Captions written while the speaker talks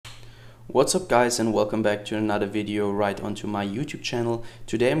What's up guys, and welcome back to another video right onto my YouTube channel.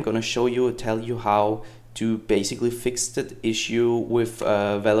 Today I'm gonna show you, tell you how to basically fix that issue with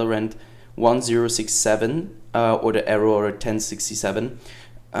Valorant 1067 or the error 1067.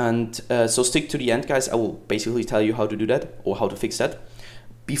 And so stick to the end guys, I will basically tell you how to do that or how to fix that.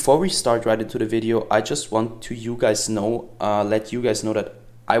 Before we start right into the video, I just want to let you guys know that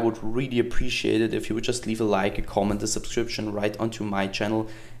I would really appreciate it if you would just leave a like, a comment, a subscription right onto my channel.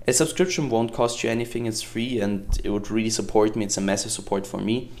 A subscription won't cost you anything, it's free, and it would really support me. It's a massive support for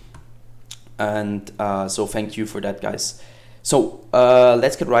me, and so thank you for that guys. So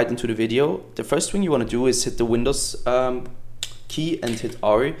let's get right into the video. The first thing you want to do is hit the Windows key and hit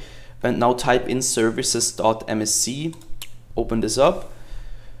R, and now type in services.msc. Open this up.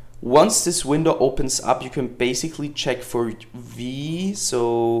 Once this window opens up, you can basically check for V.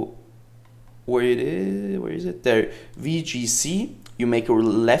 So where is it there, VGC. You make a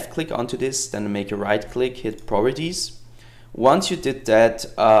left click onto this, then make a right click, hit properties. Once you did that,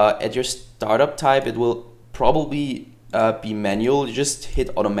 at your startup type, it will probably be manual. You just hit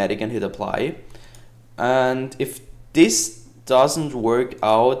automatic and hit apply. And if this doesn't work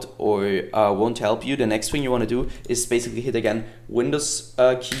out or won't help you, the next thing you want to do is basically hit again Windows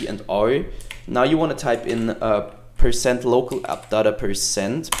key and R. Now you want to type in %local app data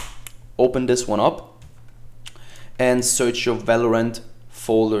 %. Open this one up and search your Valorant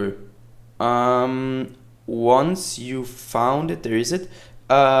folder. Once you found it, there is it.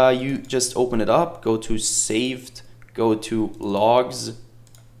 You just open it up, go to saved, go to logs,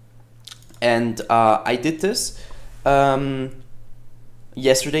 and I did this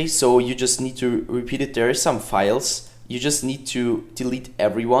yesterday, so you just need to repeat it. There are some files, you just need to delete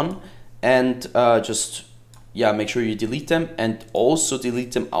everyone, and just make sure you delete them, and also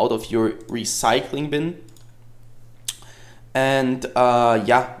delete them out of your recycling bin. And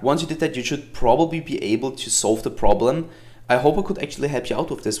once you did that, you should probably be able to solve the problem. I hope I could actually help you out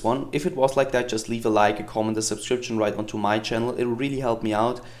with this one. If it was like that, just leave a like, a comment, a subscription right onto my channel. It will really help me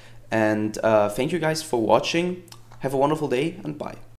out. And thank you guys for watching. Have a wonderful day, and bye.